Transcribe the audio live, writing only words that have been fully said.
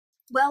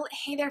Well,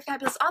 hey there,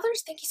 fabulous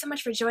authors. Thank you so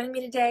much for joining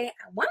me today.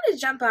 I wanted to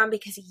jump on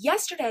because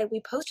yesterday we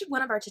posted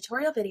one of our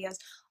tutorial videos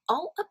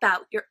all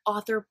about your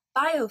author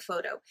bio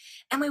photo.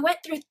 And we went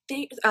through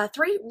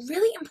three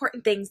really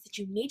important things that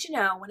you need to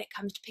know when it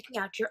comes to picking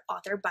out your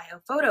author bio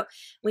photo.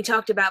 We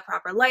talked about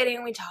proper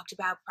lighting, we talked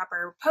about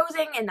proper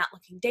posing and not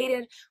looking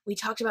dated, we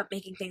talked about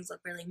making things look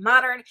really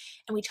modern,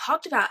 and we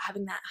talked about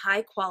having that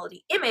high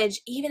quality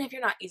image even if you're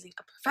not using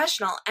a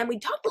professional. And we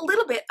talked a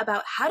little bit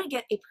about how to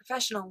get a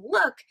professional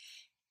look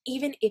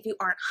even if you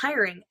aren't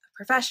hiring a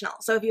professional.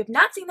 So if you have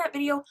not seen that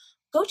video,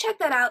 go check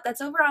that out.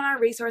 That's over on our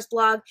resource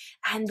blog,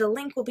 and the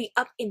link will be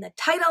up in the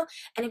title.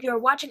 And if you're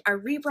watching our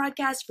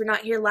rebroadcast, if you're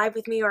not here live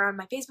with me or on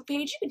my Facebook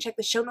page, you can check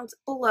the show notes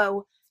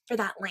below for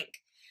that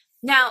link.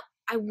 Now,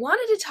 I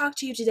wanted to talk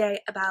to you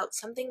today about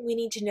something we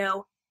need to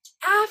know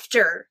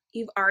after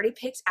you've already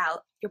picked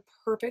out your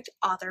perfect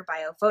author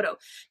bio photo,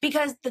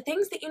 because the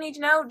things that you need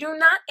to know do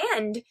not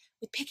end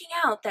with picking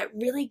out that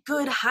really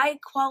good, high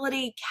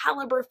quality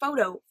caliber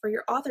photo for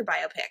your author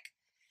biopic.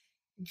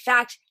 In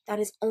fact, that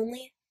is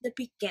only the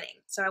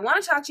beginning. So I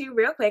want to talk to you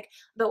real quick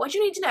about what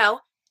you need to know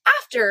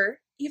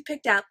after you've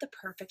picked out the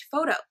perfect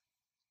photo.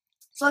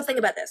 So let's think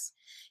about this.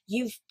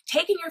 You've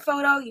taken your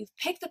photo, you've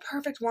picked the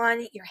perfect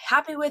one, you're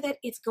happy with it,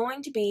 it's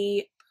going to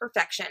be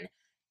perfection.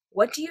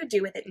 What do you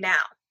do with it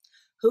now?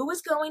 Who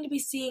is going to be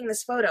seeing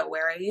this photo?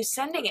 Where are you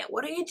sending it?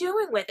 What are you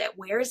doing with it?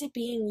 Where is it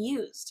being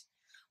used?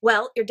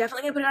 Well, you're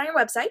definitely going to put it on your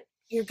website.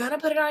 You're going to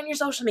put it on your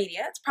social media.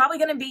 It's probably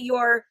going to be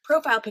your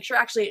profile picture.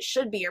 Actually, it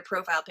should be your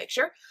profile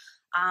picture.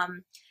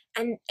 And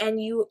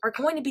you are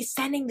going to be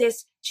sending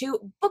this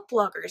to book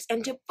bloggers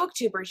and to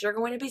booktubers. You're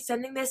going to be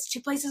sending this to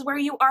places where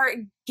you are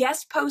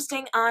guest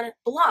posting on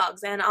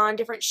blogs and on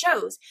different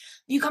shows.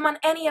 If you come on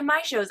any of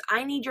my shows,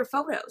 I need your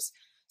photos.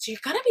 So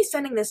you're going to be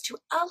sending this to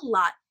a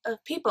lot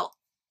of people.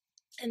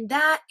 And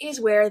that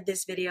is where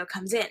this video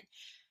comes in,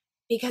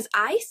 because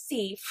I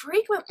see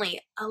frequently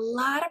a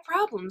lot of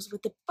problems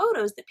with the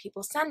photos that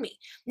people send me.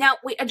 Now,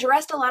 we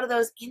addressed a lot of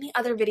those in the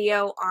other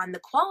video on the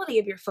quality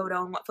of your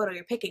photo and what photo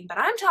you're picking, but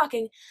I'm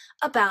talking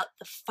about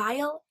the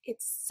file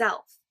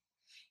itself.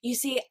 You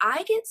see,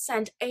 I get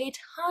sent a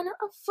ton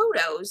of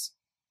photos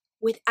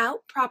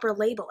without proper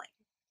labeling.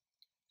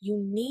 You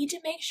need to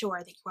make sure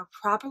that you are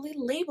properly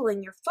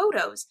labeling your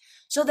photos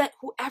so that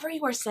whoever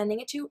you are sending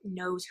it to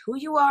knows who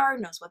you are,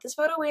 knows what this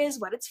photo is,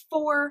 what it's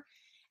for.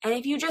 And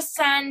if you just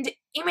send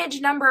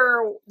image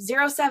number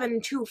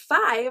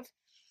 0725,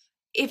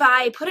 if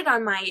I put it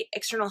on my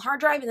external hard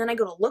drive and then I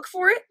go to look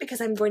for it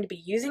because I'm going to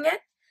be using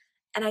it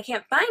and I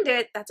can't find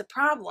it, that's a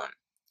problem.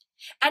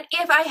 And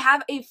if I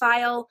have a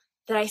file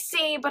that I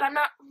see but I'm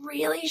not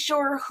really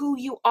sure who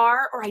you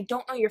are, or I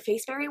don't know your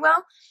face very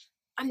well,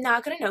 I'm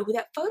not going to know who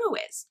that photo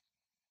is.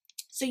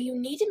 So you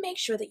need to make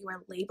sure that you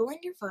are labeling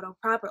your photo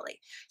properly.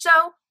 So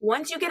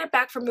once you get it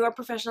back from your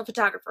professional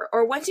photographer,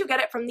 or once you get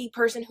it from the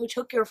person who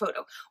took your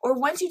photo, or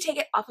once you take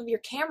it off of your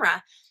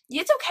camera,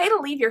 it's okay to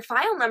leave your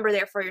file number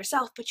there for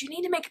yourself, but you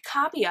need to make a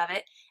copy of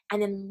it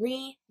and then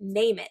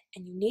rename it.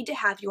 And you need to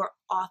have your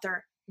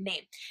author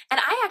name. And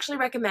I actually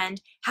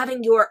recommend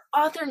having your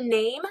author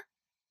name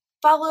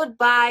followed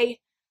by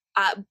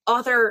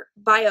author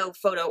bio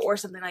photo or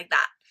something like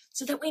that,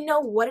 so that we know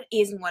what it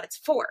is and what it's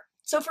for.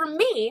 So for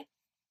me,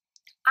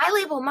 I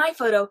label my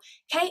photo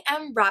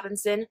K.M.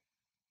 Robinson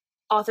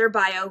author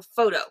bio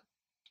photo.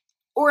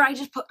 Or I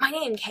just put my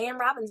name, K.M.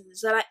 Robinson,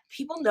 so that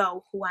people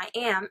know who I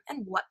am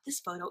and what this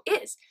photo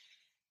is.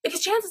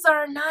 Because chances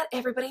are not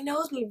everybody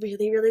knows me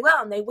really, really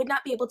well, and they would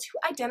not be able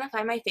to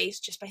identify my face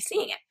just by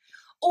seeing it.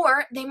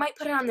 Or they might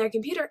put it on their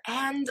computer,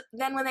 and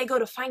then when they go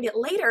to find it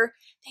later,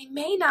 they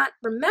may not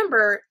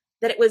remember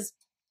that it was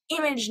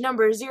image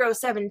number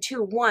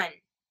 0721.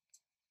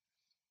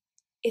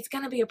 It's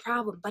going to be a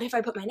problem. But if I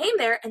put my name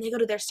there and they go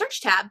to their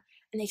search tab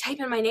and they type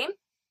in my name,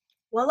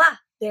 voila,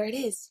 there it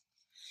is.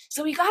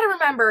 So we got to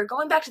remember,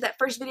 going back to that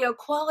first video,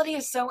 quality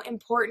is so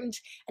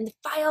important, and the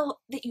file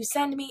that you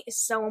send me is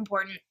so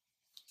important.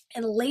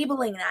 And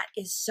labeling that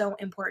is so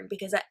important,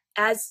 because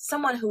as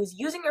someone who is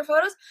using your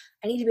photos,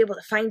 I need to be able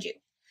to find you.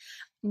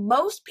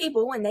 Most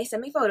people, when they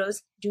send me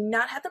photos, do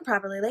not have them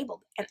properly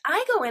labeled, and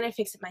I go in and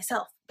fix it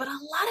myself. But a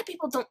lot of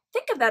people don't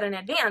think of that in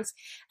advance,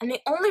 and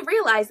they only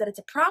realize that it's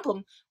a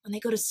problem when they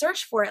go to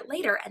search for it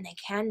later and they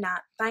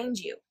cannot find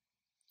you.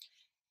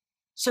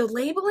 So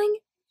labeling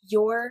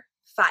your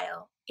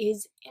file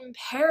is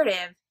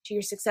imperative to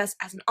your success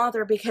as an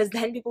author, because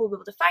then people will be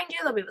able to find you,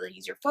 they'll be able to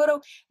use your photo,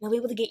 and they'll be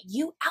able to get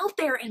you out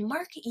there and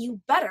market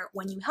you better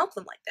when you help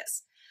them like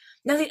this.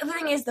 Now, the other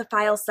thing is the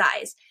file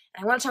size.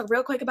 And I want to talk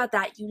real quick about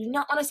that. You do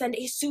not want to send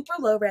a super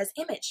low-res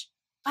image,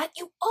 but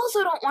you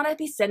also don't want to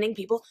be sending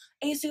people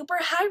a super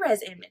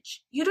high-res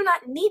image. You do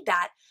not need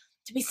that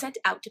to be sent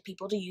out to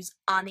people to use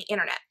on the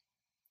internet.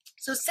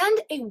 So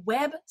send a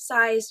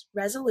web-size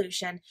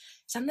resolution,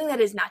 something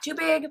that is not too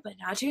big but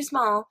not too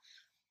small,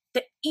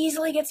 that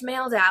easily gets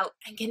mailed out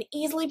and can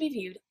easily be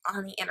viewed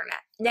on the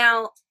internet.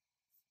 Now,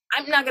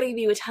 I'm not going to give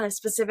you a ton of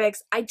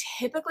specifics. I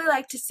typically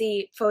like to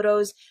see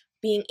photos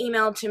being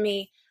emailed to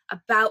me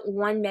about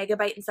 1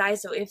 megabyte in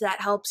size, so if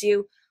that helps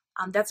you,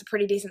 That's a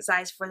pretty decent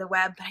size for the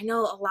web, but I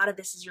know a lot of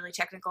this is really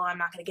technical. I'm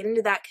not going to get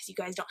into that because you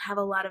guys don't have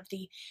a lot of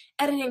the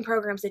editing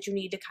programs that you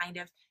need to kind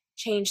of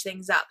change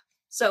things up.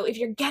 So if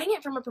you're getting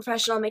it from a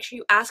professional, make sure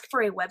you ask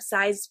for a web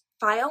size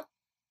file.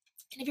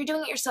 And if you're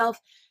doing it yourself,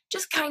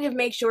 just kind of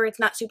make sure it's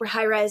not super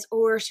high res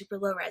or super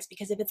low res,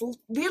 because if it's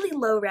really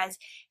low res,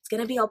 it's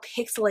going to be all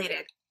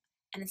pixelated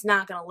and it's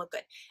not going to look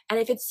good. And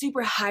if it's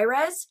super high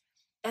res,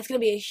 that's going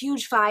to be a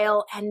huge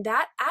file, and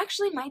that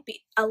actually might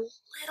be a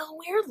little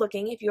weird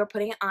looking if you're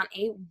putting it on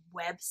a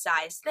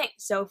web-sized thing.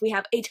 So if we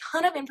have a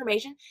ton of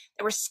information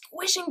that we're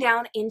squishing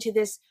down into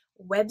this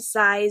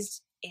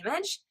web-sized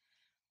image,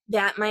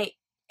 that might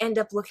end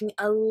up looking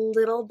a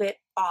little bit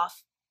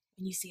off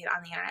when you see it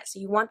on the internet. So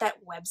you want that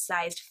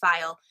web-sized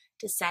file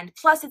to send.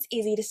 Plus, it's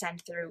easy to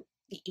send through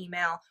the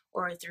email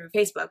or through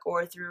Facebook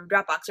or through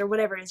Dropbox or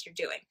whatever it is you're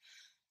doing.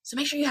 So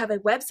make sure you have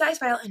a web-sized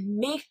file and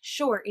make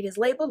sure it is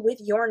labeled with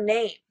your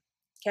name.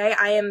 Okay,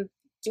 I am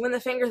doing the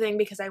finger thing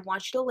because I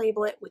want you to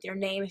label it with your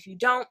name. If you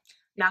don't,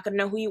 I'm not going to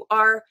know who you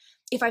are.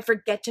 If I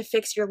forget to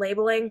fix your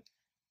labeling,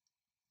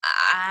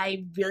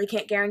 I really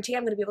can't guarantee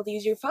I'm going to be able to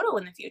use your photo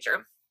in the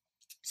future.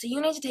 So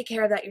you need to take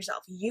care of that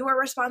yourself. You are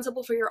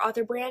responsible for your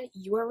author brand.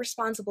 You are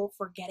responsible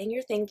for getting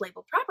your things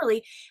labeled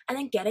properly and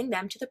then getting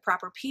them to the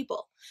proper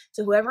people.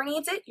 So whoever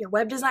needs it, your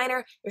web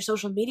designer, your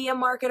social media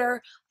marketer,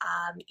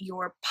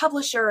 your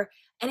publisher,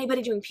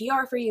 anybody doing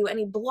PR for you,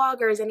 any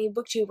bloggers, any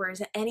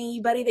booktubers,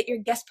 anybody that you're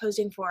guest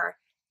posting for,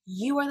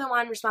 you are the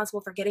one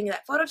responsible for getting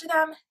that photo to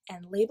them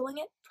and labeling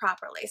it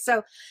properly.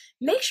 So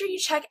make sure you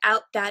check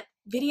out that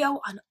video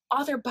on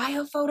author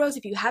bio photos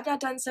if you have not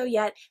done so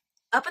yet.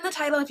 Up in the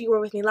title if you were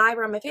with me live,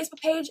 or on my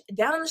Facebook page,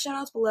 down in the show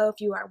notes below if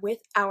you are with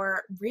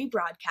our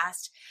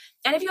rebroadcast.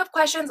 And if you have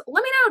questions,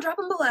 let me know, drop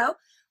them below.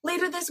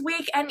 Later this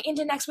week and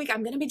into next week,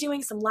 I'm going to be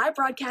doing some live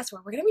broadcasts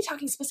where we're going to be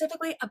talking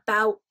specifically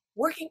about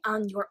working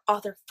on your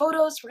author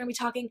photos. We're going to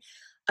be talking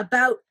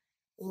about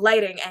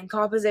lighting and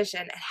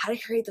composition and how to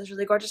create those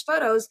really gorgeous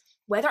photos,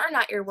 whether or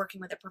not you're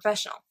working with a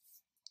professional.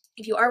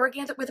 If you are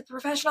working with a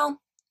professional,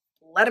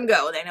 let them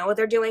go. They know what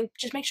they're doing.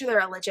 Just make sure they're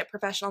a legit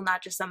professional,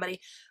 not just somebody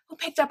who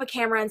picked up a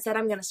camera and said,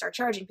 I'm going to start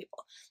charging people.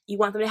 You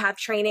want them to have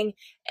training.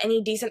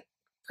 Any decent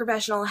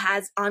professional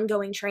has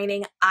ongoing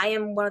training. I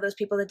am one of those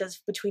people that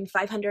does between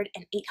 500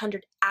 and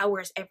 800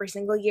 hours every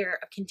single year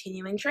of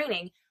continuing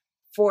training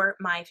for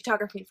my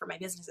photography and for my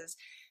businesses.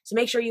 So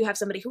make sure you have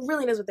somebody who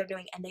really knows what they're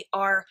doing and they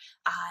are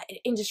an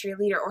industry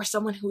leader or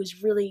someone who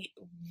is really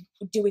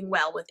doing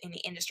well within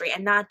the industry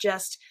and not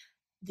just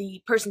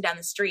the person down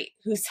the street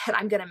who said,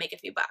 I'm going to make a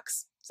few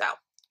bucks. So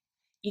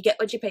you get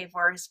what you pay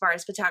for as far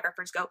as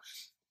photographers go.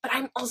 But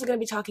I'm also going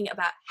to be talking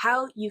about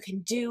how you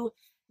can do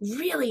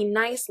really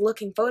nice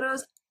looking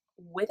photos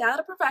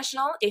without a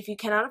professional if you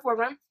cannot afford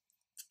one.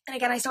 And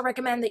again, I still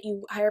recommend that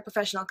you hire a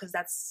professional because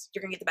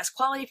you're going to get the best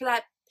quality for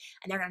that.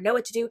 And they're going to know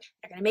what to do.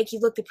 They're going to make you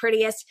look the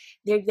prettiest.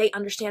 They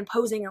understand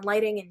posing and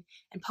lighting,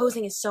 and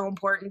posing is so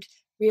important.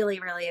 Really,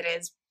 really it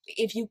is.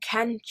 If you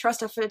can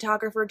trust a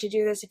photographer to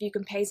do this, if you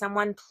can pay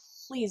someone,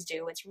 please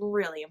do. It's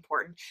really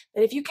important.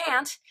 But if you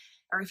can't,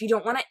 or if you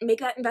don't want to make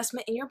that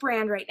investment in your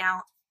brand right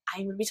now,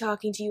 I'm going to be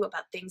talking to you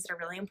about things that are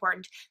really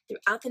important.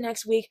 Throughout the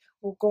next week,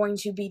 we're going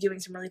to be doing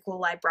some really cool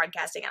live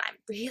broadcasting, and I'm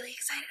really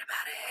excited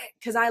about it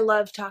because I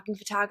love talking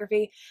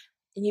photography,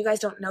 and you guys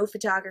don't know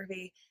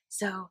photography,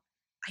 so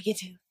I get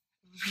to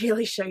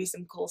really show you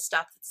some cool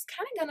stuff that's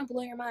kind of going to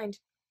blow your mind.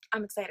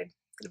 I'm excited.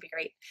 It's going to be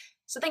great.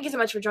 So thank you so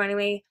much for joining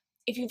me.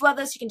 If you've loved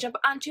this, you can jump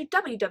onto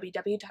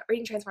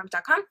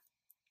www.readingtransforms.com.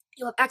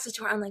 You'll have access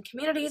to our online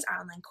communities,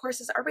 our online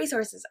courses, our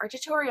resources, our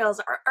tutorials,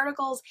 our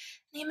articles,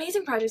 and the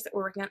amazing projects that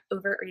we're working on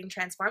over at Reading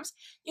Transforms.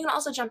 You can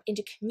also jump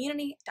into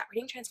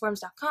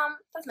community.readingtransforms.com.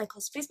 That's my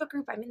close Facebook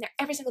group. I'm in there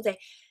every single day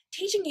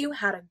teaching you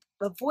how to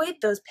avoid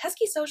those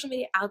pesky social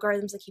media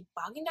algorithms that keep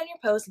bogging down your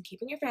posts and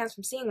keeping your fans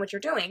from seeing what you're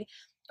doing.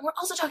 And we're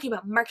also talking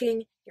about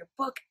marketing your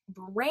book,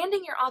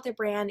 branding your author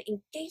brand,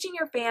 engaging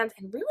your fans,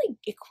 and really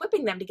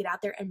equipping them to get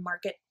out there and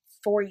market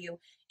for you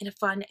in a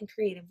fun and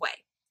creative way.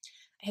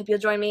 I hope you'll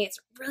join me. It's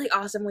really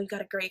awesome. We've got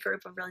a great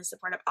group of really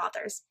supportive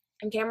authors.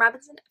 I'm Cam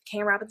Robinson of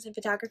Cam Robinson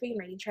Photography and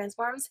Reading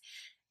Transforms,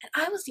 and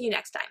I will see you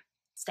next time.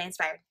 Stay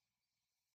inspired.